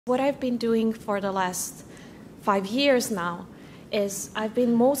What I've been doing for the last 5 years now is I've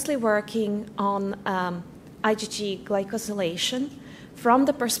been mostly working on IgG glycosylation from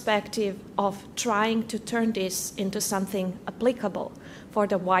the perspective of trying to turn this into something applicable for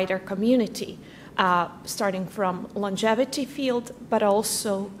the wider community, starting from longevity field, but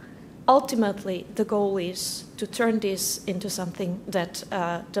also ultimately the goal is to turn this into something that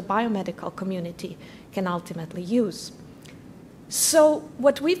the biomedical community can ultimately use. So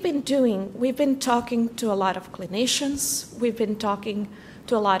what we've been doing, we've been talking to a lot of clinicians, we've been talking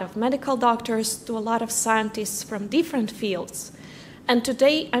to a lot of medical doctors, to a lot of scientists from different fields. And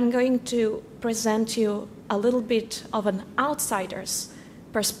today I'm going to present you a little bit of an outsider's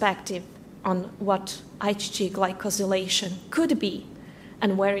perspective on what IgG glycosylation could be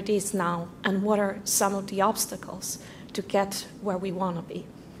and where it is now and what are some of the obstacles to get where we want to be.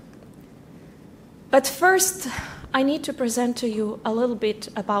 But first, I need to present to you a little bit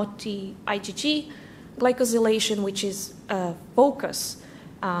about the IgG glycosylation, which is a focus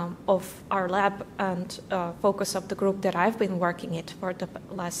of our lab and focus of the group that I've been working it for the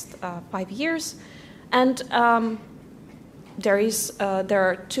last 5 years. And there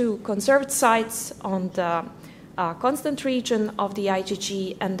are 2 conserved sites on the constant region of the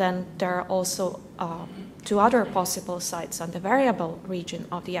IgG, and then there are also 2 other possible sites on the variable region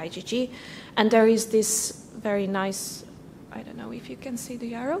of the IgG. And there is this very nice, I don't know if you can see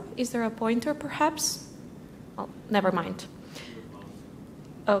the arrow. Is there a pointer perhaps? Oh, never mind.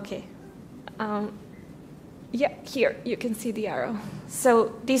 Okay. Yeah, here you can see the arrow.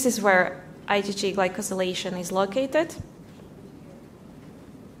 So this is where IgG glycosylation is located.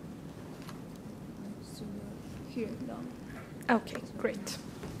 Okay, great.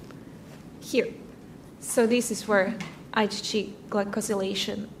 Here. So this is where IgG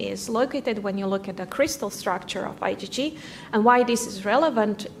glycosylation is located when you look at the crystal structure of IgG. And why this is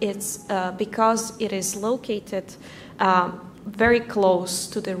relevant is because it is located very close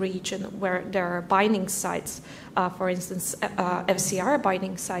to the region where there are binding sites, for instance, FcR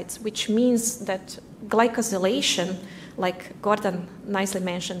binding sites, which means that glycosylation, like Gordon nicely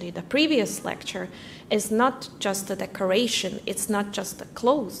mentioned in the previous lecture, is not just a decoration, it's not just a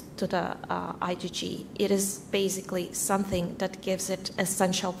close to the IgG, it is basically something that gives it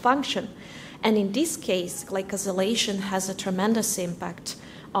essential function. And in this case, glycosylation has a tremendous impact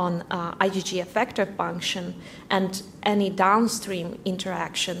on IgG effector function and any downstream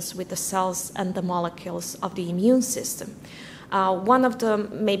interactions with the cells and the molecules of the immune system. One of the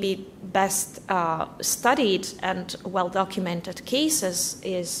maybe best studied and well-documented cases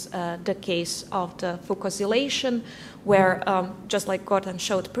is the case of the fucosylation, where, just like Gordon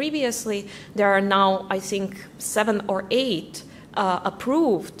showed previously, there are now, I think, 7 or 8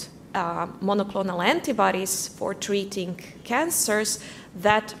 approved monoclonal antibodies for treating cancers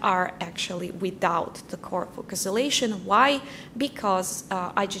that are actually without the core fucosylation. Why? Because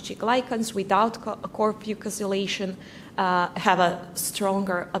IgG glycans without core fucosylation have a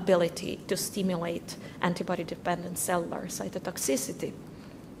stronger ability to stimulate antibody-dependent cellular cytotoxicity.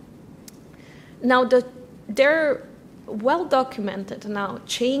 Now, there are well-documented now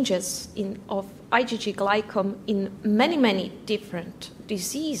changes of IgG glycome in many, many different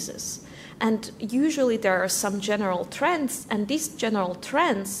diseases. And usually there are some general trends, and these general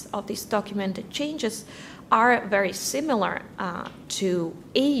trends of these documented changes are very similar to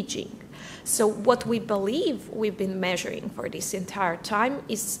aging. So what we believe we've been measuring for this entire time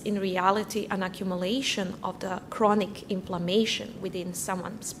is in reality an accumulation of the chronic inflammation within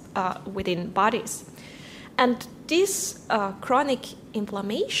within bodies. And this chronic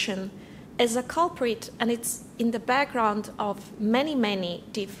inflammation is a culprit, and it's in the background of many, many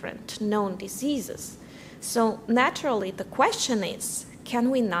different known diseases. So naturally, the question is, can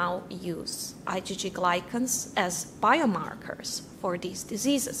we now use IgG glycans as biomarkers for these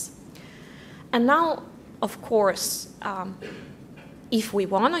diseases? And now, of course, if we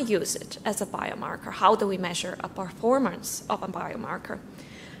want to use it as a biomarker, how do we measure a performance of a biomarker?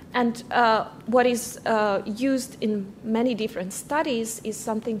 And what is used in many different studies is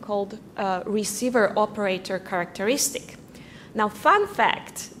something called receiver-operator characteristic. Now, fun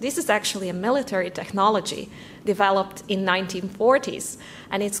fact, this is actually a military technology developed in 1940s,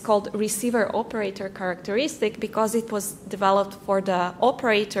 and it's called receiver-operator characteristic because it was developed for the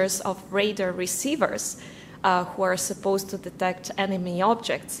operators of radar receivers who are supposed to detect enemy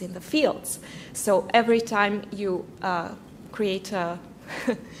objects in the fields. So every time you create a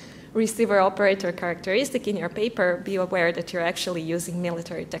receiver operator characteristic in your paper, be aware that you're actually using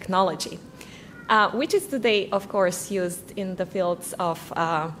military technology, which is today, of course, used in the fields of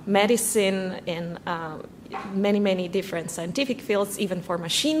medicine, in many, many different scientific fields, even for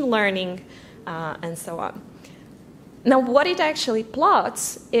machine learning, and so on. Now, what it actually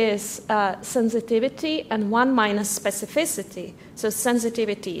plots is sensitivity and 1 minus specificity. So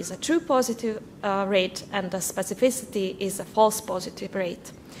sensitivity is a true positive rate, and the specificity is a false positive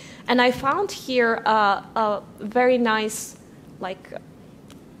rate. And I found here a very nice,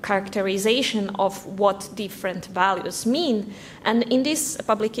 characterization of what different values mean. And in this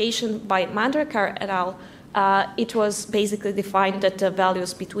publication by Mandrakar et al., it was basically defined that the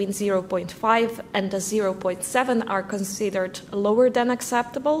values between 0.5 and the 0.7 are considered lower than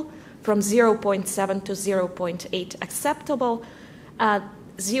acceptable, from 0.7 to 0.8 acceptable,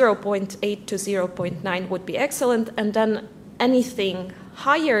 0.8 to 0.9 would be excellent, and then anything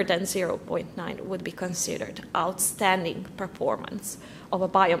higher than 0.9 would be considered outstanding performance of a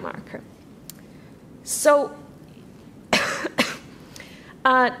biomarker. So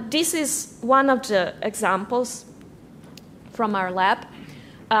this is one of the examples from our lab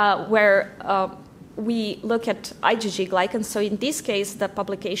where we look at IgG glycans. So in this case, the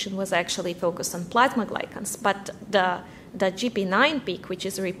publication was actually focused on plasma glycans, but the GP9 peak, which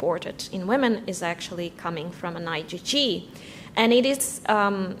is reported in women, is actually coming from an IgG. And it is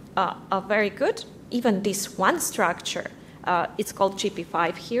a very good, even this one structure, it's called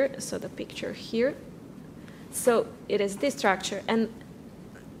GP5 here, so the picture here. So it is this structure, and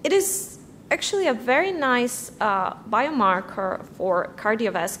it is actually a very nice biomarker for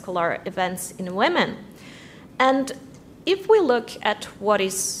cardiovascular events in women. And if we look at what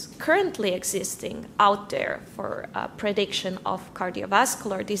is currently existing out there for prediction of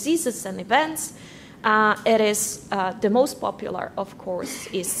cardiovascular diseases and events, it is the most popular, of course,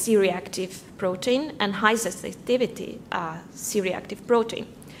 is C-reactive protein and high sensitivity C-reactive protein.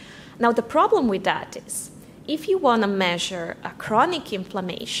 Now, the problem with that is, if you want to measure a chronic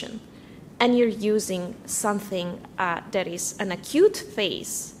inflammation and you're using something that is an acute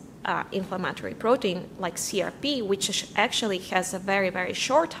phase inflammatory protein like CRP, which actually has a very, very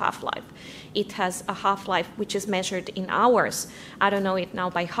short half-life. It has a half-life which is measured in hours. I don't know it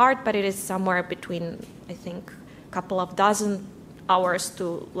now by heart, but it is somewhere between, I think, a couple of dozen hours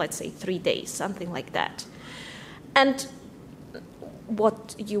to, let's say, 3 days, something like that. And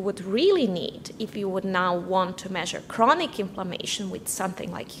what you would really need if you would now want to measure chronic inflammation with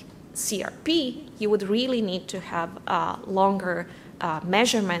something like CRP, you would really need to have longer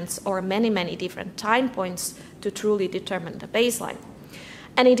measurements or many, many different time points to truly determine the baseline.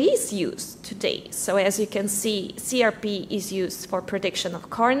 And it is used today. So as you can see, CRP is used for prediction of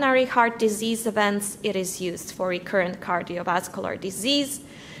coronary heart disease events. It is used for recurrent cardiovascular disease.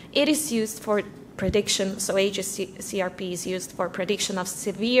 It is used for prediction, so CRP is used for prediction of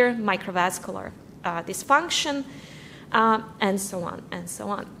severe microvascular dysfunction, and so on and so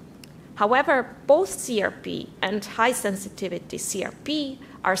on. However, both CRP and high sensitivity CRP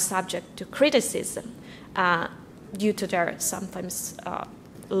are subject to criticism due to their sometimes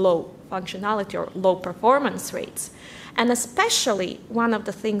low functionality or low performance rates. And especially one of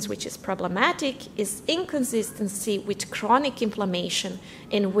the things which is problematic is inconsistency with chronic inflammation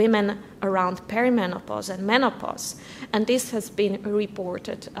in women around perimenopause and menopause. And this has been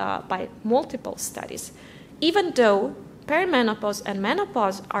reported by multiple studies. Even though perimenopause and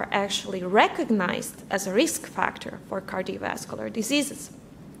menopause are actually recognized as a risk factor for cardiovascular diseases.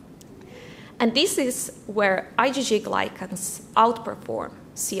 And this is where IgG glycans outperform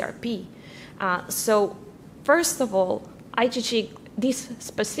CRP. So first of all, this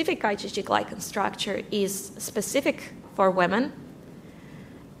specific IgG glycan structure is specific for women.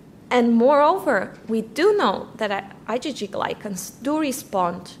 And moreover, we do know that IgG glycans do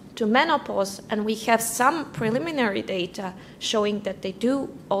respond to menopause, and we have some preliminary data showing that they do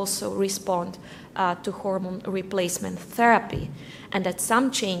also respond to hormone replacement therapy, and that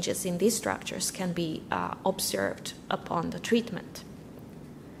some changes in these structures can be observed upon the treatment.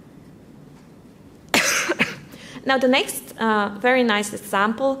 Now, the next very nice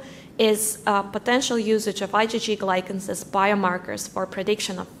example is potential usage of IgG glycans as biomarkers for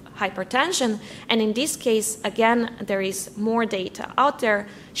prediction of hypertension. And in this case, again, there is more data out there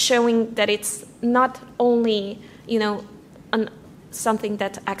showing that it's not only, something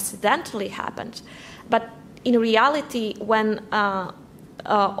that accidentally happened, but in reality, when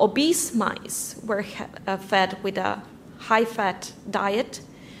obese mice were fed with a high-fat diet,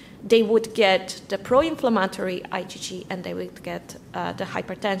 they would get the pro-inflammatory IgG and they would get the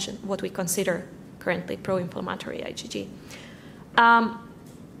hypertension, what we consider currently pro-inflammatory IgG.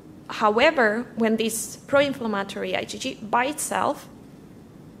 However, when this pro-inflammatory IgG by itself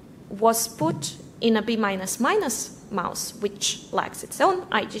was put in a B-minus mouse, which lacks its own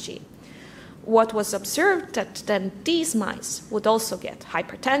IgG, what was observed that then these mice would also get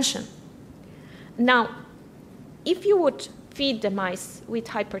hypertension. Now, if you would feed the mice with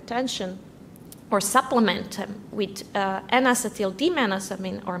hypertension or supplement them with N-acetyl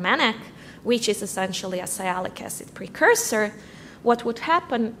D-manosamine or MANAC, which is essentially a sialic acid precursor, what would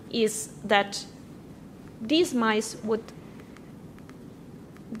happen is that these mice would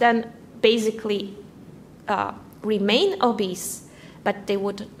then basically remain obese, but they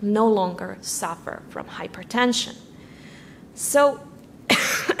would no longer suffer from hypertension. So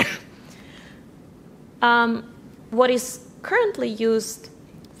what is currently used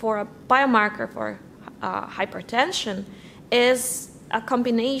for a biomarker for hypertension is a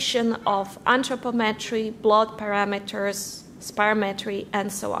combination of anthropometry, blood parameters, spirometry,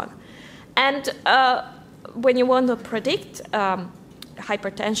 and so on. And when you want to predict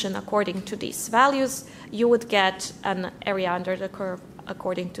hypertension according to these values, you would get an area under the curve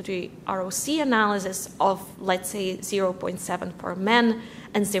according to the ROC analysis of, let's say, 0.7 for men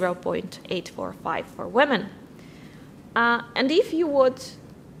and 0.845 for women. And if you would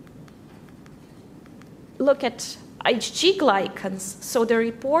look at IgG glycans, so the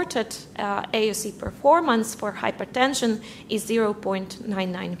reported AUC performance for hypertension is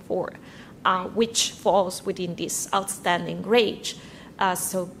 0.994, which falls within this outstanding range.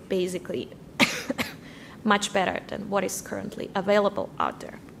 So basically, much better than what is currently available out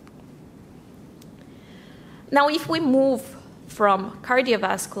there. Now, if we move from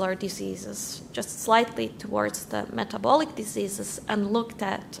cardiovascular diseases just slightly towards the metabolic diseases and looked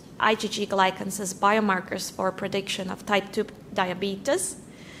at IgG glycans as biomarkers for prediction of type 2 diabetes.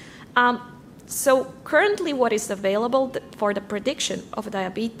 So currently what is available for the prediction of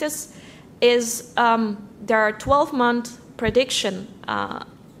diabetes is there are 12-month prediction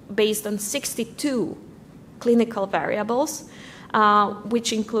based on 62 clinical variables,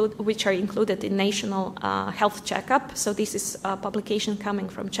 which are included in National Health Checkup. So this is a publication coming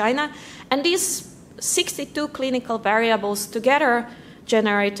from China. And these 62 clinical variables together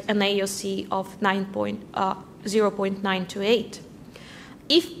generate an AUC of 0.928.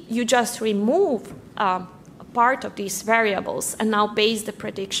 If you just remove a part of these variables and now base the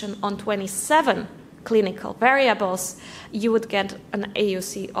prediction on 27 clinical variables, you would get an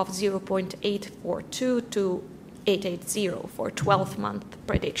AUC of 0.842 to 880 for 12-month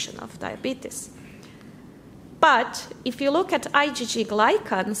prediction of diabetes. But if you look at IgG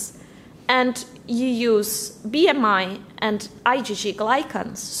glycans and you use BMI and IgG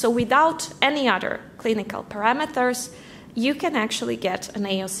glycans, so without any other clinical parameters, you can actually get an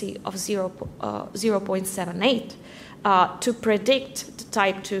AUC of 0.78 to predict the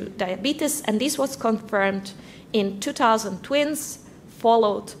type 2 diabetes, and this was confirmed in 2,000 twins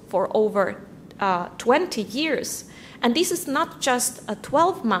followed for over 20 years. And this is not just a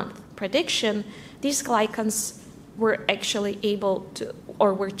 12-month prediction. These glycans were actually able to,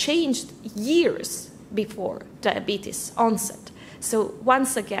 or were changed years before diabetes onset. So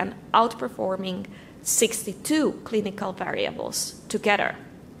once again, outperforming 62 clinical variables together.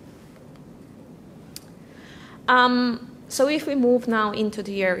 So if we move now into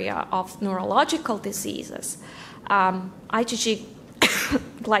the area of neurological diseases, IgG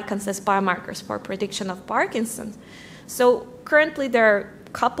glycans as biomarkers for prediction of Parkinson's. So currently there are a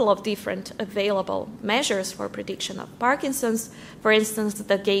couple of different available measures for prediction of Parkinson's. For instance,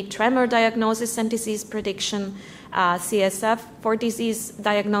 the gait tremor diagnosis and disease prediction, CSF for disease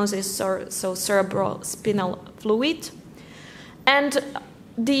diagnosis, so cerebrospinal fluid, and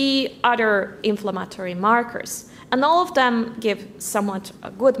the other inflammatory markers. And all of them give somewhat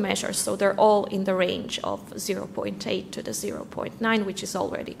a good measure, so they're all in the range of 0.8 to the 0.9, which is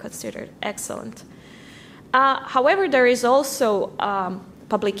already considered excellent. However, there is also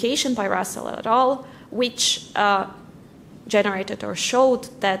publication by Russell et al., which generated or showed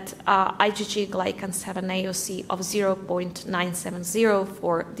that IgG glycans have an AUC of 0.970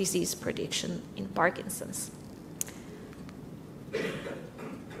 for disease prediction in Parkinson's.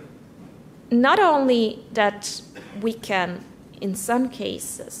 Not only that we can, in some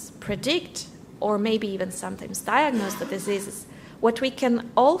cases, predict or maybe even sometimes diagnose the diseases, what we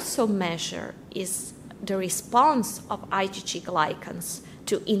can also measure is the response of IgG glycans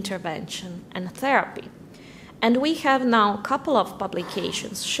to intervention and therapy. And we have now a couple of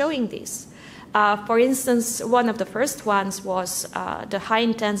publications showing this. For instance, one of the first ones was the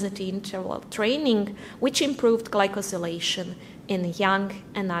high-intensity interval training, which improved glycosylation in young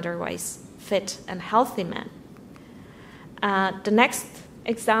and otherwise fit and healthy men. The next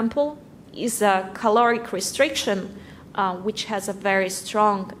example is a caloric restriction which has a very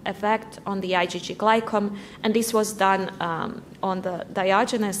strong effect on the IgG glycome, and this was done on the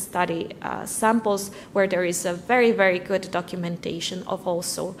Diogenes study samples, where there is a very, very good documentation of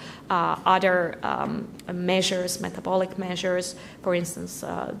also other measures, metabolic measures. For instance,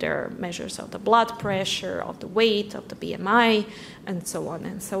 there are measures of the blood pressure, of the weight, of the BMI, and so on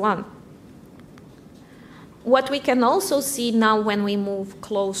and so on. What we can also see now when we move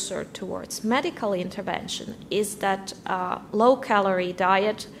closer towards medical intervention is that low-calorie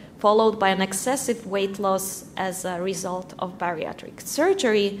diet followed by an excessive weight loss as a result of bariatric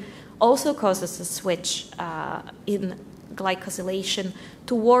surgery also causes a switch in glycosylation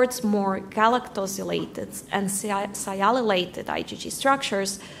towards more galactosylated and sialylated IgG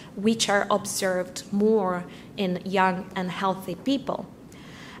structures, which are observed more in young and healthy people.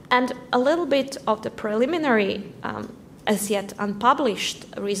 And a little bit of the preliminary, as yet unpublished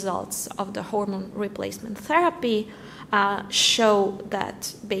results of the hormone replacement therapy show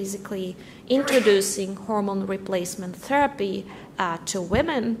that basically introducing hormone replacement therapy to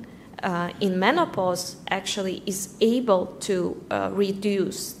women in menopause actually is able to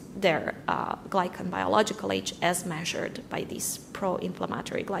reduce their glycan biological age as measured by these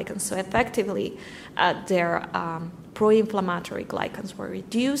pro-inflammatory glycans. So effectively, their pro-inflammatory glycans were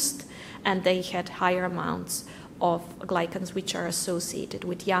reduced, and they had higher amounts of glycans which are associated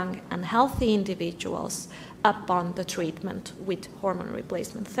with young and healthy individuals upon the treatment with hormone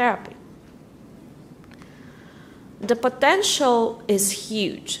replacement therapy. The potential is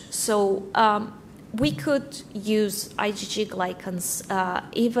huge. So we could use IgG glycans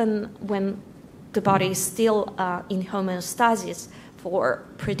even when the body is still in homeostasis for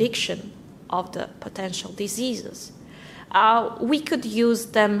prediction of the potential diseases. We could use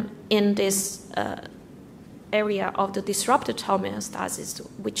them in this area of the disrupted homeostasis,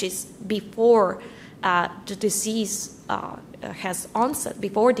 which is before the disease has onset,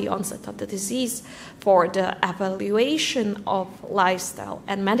 before the onset of the disease, for the evaluation of lifestyle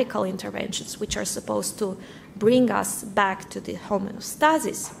and medical interventions which are supposed to bring us back to the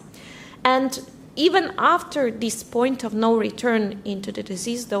homeostasis. And even after this point of no return into the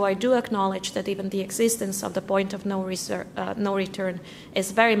disease, though I do acknowledge that even the existence of the point of no return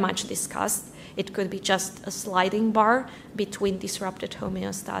is very much discussed, it could be just a sliding bar between disrupted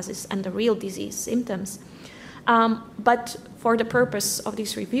homeostasis and the real disease symptoms. But for the purpose of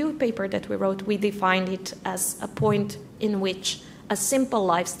this review paper that we wrote, we defined it as a point in which a simple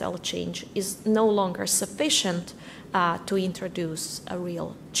lifestyle change is no longer sufficient to introduce a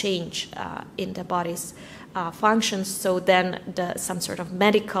real change in the body's functions. So then some sort of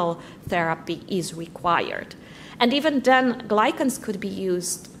medical therapy is required. And even then, glycans could be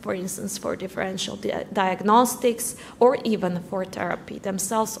used, for instance, for differential diagnostics or even for therapy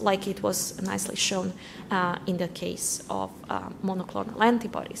themselves, like it was nicely shown in the case of monoclonal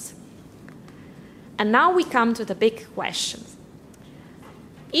antibodies. And now we come to the big questions.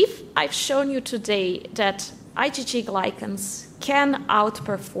 If I've shown you today that IgG glycans can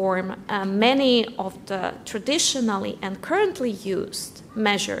outperform many of the traditionally and currently used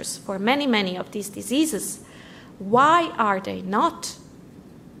measures for many, many of these diseases, why are they not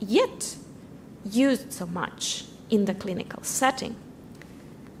yet used so much in the clinical setting?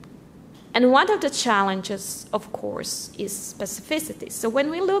 And one of the challenges, of course, is specificity. So when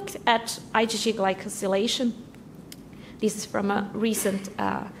we looked at IgG glycosylation, this is from a recent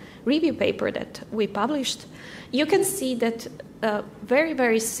review paper that we published, you can see that very,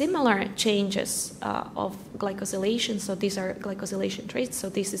 very similar changes of glycosylation, so these are glycosylation traits, so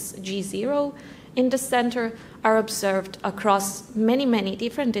this is G0 in the center, are observed across many, many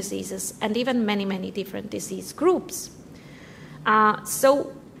different diseases and even many, many different disease groups.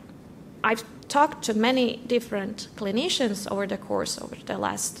 So I've talked to many different clinicians over the course of the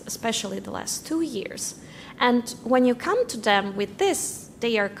last, especially the last 2 years. And when you come to them with this,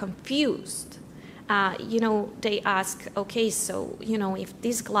 they are confused. They ask, okay, so, if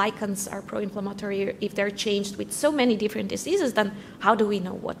these glycans are pro-inflammatory, if they're changed with so many different diseases, then how do we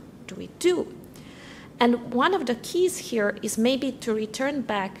know what do we do? And one of the keys here is maybe to return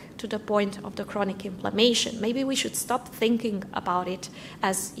back to the point of the chronic inflammation. Maybe we should stop thinking about it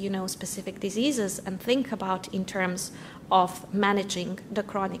as, specific diseases and think about in terms of managing the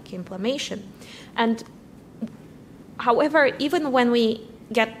chronic inflammation. And however, even when we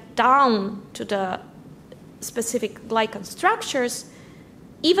get down to the specific glycan structures,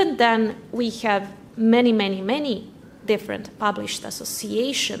 even then we have many, many, many different published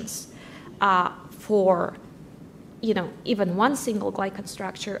associations for even one single glycan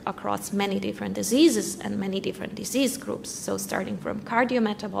structure across many different diseases and many different disease groups. So starting from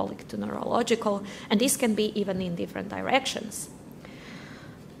cardiometabolic to neurological, and this can be even in different directions.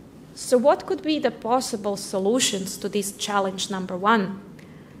 So what could be the possible solutions to this challenge number one?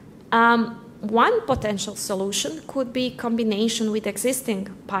 One potential solution could be combination with existing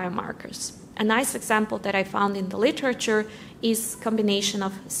biomarkers. A nice example that I found in the literature is combination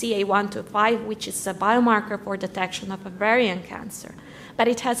of CA125, which is a biomarker for detection of ovarian cancer, but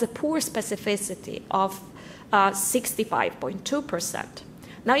it has a poor specificity of 65.2%.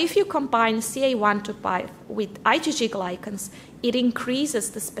 Now, if you combine CA125 with IgG glycans, it increases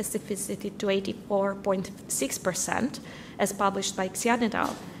the specificity to 84.6%, as published by Xian et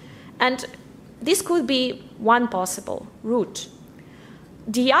al. And this could be one possible route.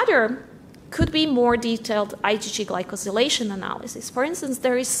 The other could be more detailed IgG glycosylation analysis. For instance,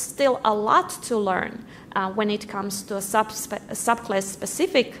 there is still a lot to learn when it comes to a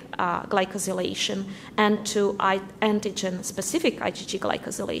subclass-specific glycosylation and to antigen-specific IgG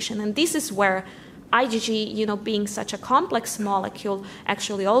glycosylation. And this is where IgG, being such a complex molecule,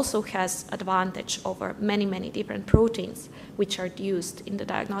 actually also has advantage over many, many different proteins which are used in the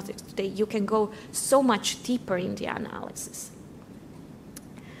diagnostics today. You can go so much deeper in the analysis.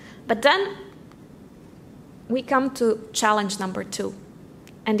 But then we come to challenge number two,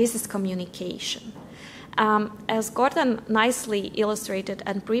 and this is communication. As Gordon nicely illustrated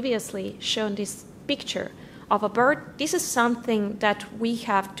and previously shown this picture of a bird, this is something that we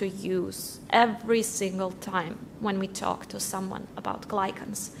have to use every single time when we talk to someone about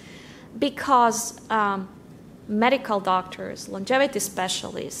glycans. Because medical doctors, longevity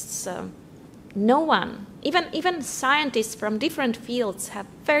specialists, no one, even scientists from different fields have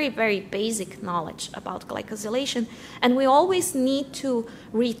very, very basic knowledge about glycosylation, and we always need to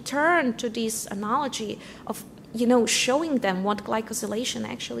return to this analogy of showing them what glycosylation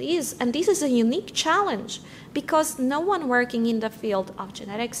actually is. And this is a unique challenge because no one working in the field of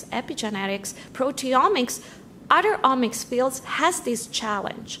genetics, epigenetics, proteomics, other omics fields has this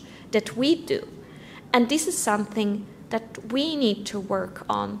challenge that we do. And this is something that we need to work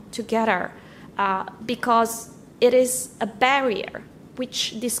on together. Because it is a barrier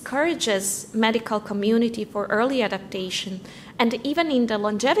which discourages medical community for early adaptation, and even in the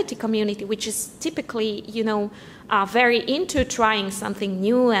longevity community, which is typically, very into trying something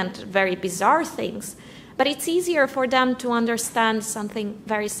new and very bizarre things. But it's easier for them to understand something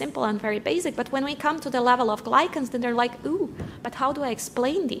very simple and very basic. But when we come to the level of glycans, then they're like, ooh, but how do I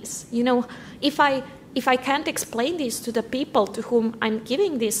explain this? If I can't explain this to the people to whom I'm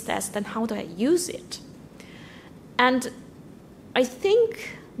giving this test, then how do I use it? And I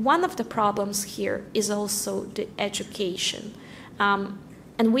think one of the problems here is also the education.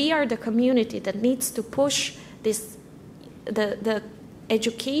 And we are the community that needs to push the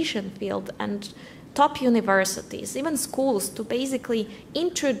education field and top universities, even schools, to basically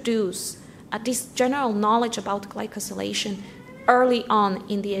introduce this general knowledge about glycosylation early on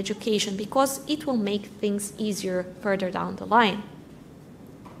in the education, because it will make things easier further down the line.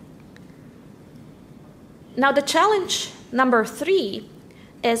 Now, the challenge number 3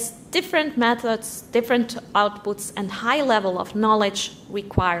 is different methods, different outputs, and high level of knowledge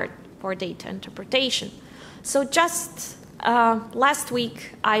required for data interpretation. So just last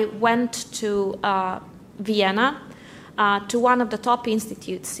week, I went to Vienna, to one of the top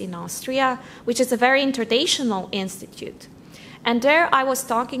institutes in Austria, which is a very international institute. And there I was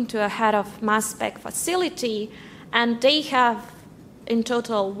talking to a head of mass spec facility, and they have in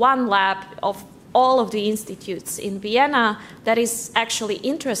total one lab of all of the institutes in Vienna that is actually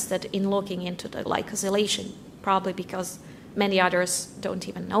interested in looking into the glycosylation, probably because many others don't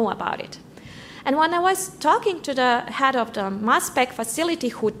even know about it. And when I was talking to the head of the mass spec facility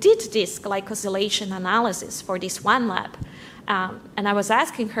who did this glycosylation analysis for this one lab, and I was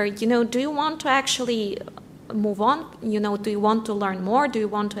asking her, do you want to actually move on? Do you want to learn more? Do you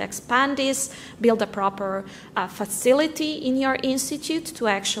want to expand this, build a proper facility in your institute to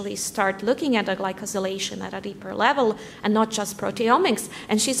actually start looking at the glycosylation at a deeper level and not just proteomics?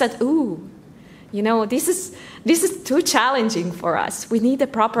 And she said, ooh, this is too challenging for us. We need a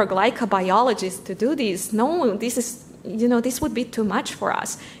proper glycobiologist to do this. No, this would be too much for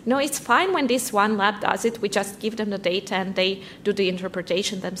us. It's fine when this one lab does it. We just give them the data and they do the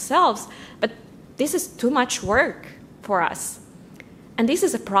interpretation themselves. But this is too much work for us. And this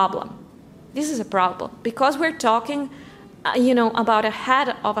is a problem. This is a problem because we're talking, about a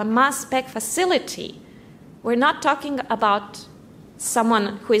head of a mass spec facility. We're not talking about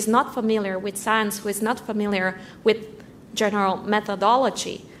someone who is not familiar with science, who is not familiar with general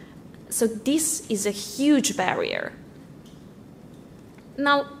methodology. So this is a huge barrier.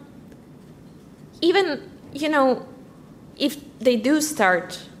 Now, even, you know, if they do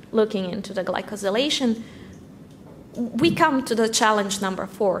start looking into the glycosylation, we come to the challenge number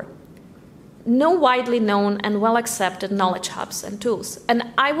 4. No widely known and well-accepted knowledge hubs and tools.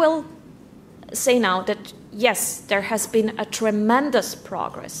 And I will say now that, yes, there has been a tremendous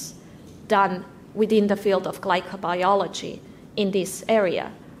progress done within the field of glycobiology in this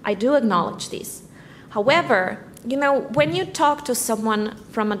area. I do acknowledge this. However, you know, when you talk to someone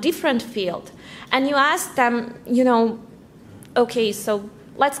from a different field and you ask them, you know, okay, so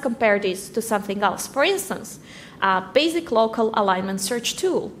let's compare this to something else. For instance, a basic local alignment search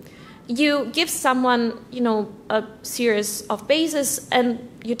tool. You give someone, you know, a series of bases and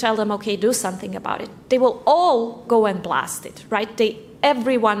you tell them, okay, do something about it. They will all go and blast it, right?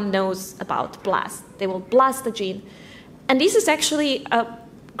 Everyone knows about BLAST. They will blast the gene. And this is actually a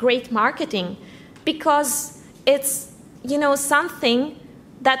great marketing because it's, you know, something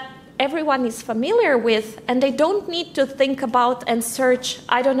that everyone is familiar with, and they don't need to think about and search,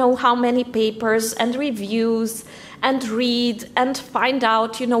 I don't know how many papers and reviews and read and find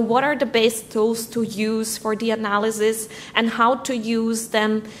out, you know, what are the best tools to use for the analysis and how to use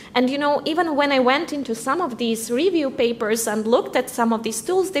them. And, you know, even when I went into some of these review papers and looked at some of these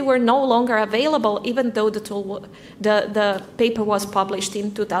tools, they were no longer available, even though the paper was published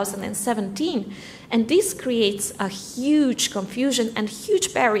in 2017. And this creates a huge confusion and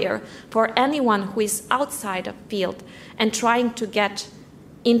huge barrier for anyone who is outside of field and trying to get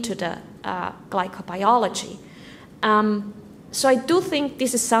into the glycobiology. So I do think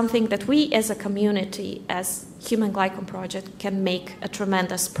this is something that we as a community, as Human Glycome Project, can make a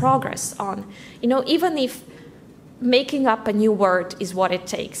tremendous progress on. You know, even if making up a new word is what it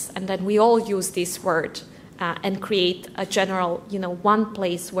takes, and then we all use this word and create a general, you know, one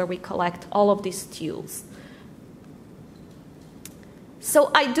place where we collect all of these tools.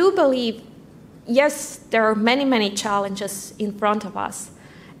 So I do believe, yes, there are many, many challenges in front of us,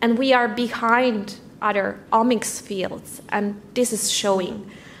 and we are behind other omics fields, and this is showing.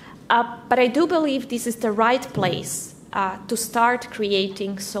 But I do believe this is the right place to start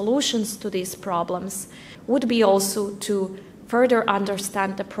creating solutions to these problems, would be also to further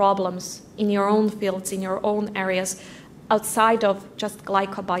understand the problems in your own fields, in your own areas, outside of just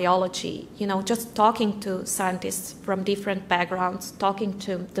glycobiology. You know, just talking to scientists from different backgrounds, talking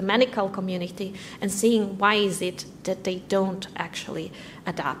to the medical community, and seeing why is it that they don't actually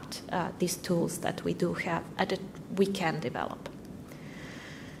adapt these tools that we do have and that we can develop.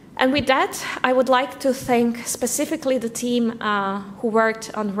 And with that, I would like to thank specifically the team who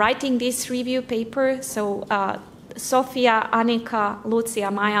worked on writing this review paper. So Sofia, Annika,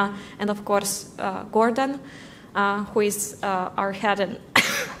 Lucia, Maya, and of course Gordon, who is our head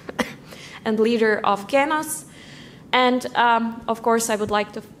and leader of GENOS. And of course, I would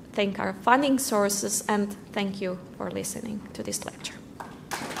like to thank our funding sources, and thank you for listening to this lecture.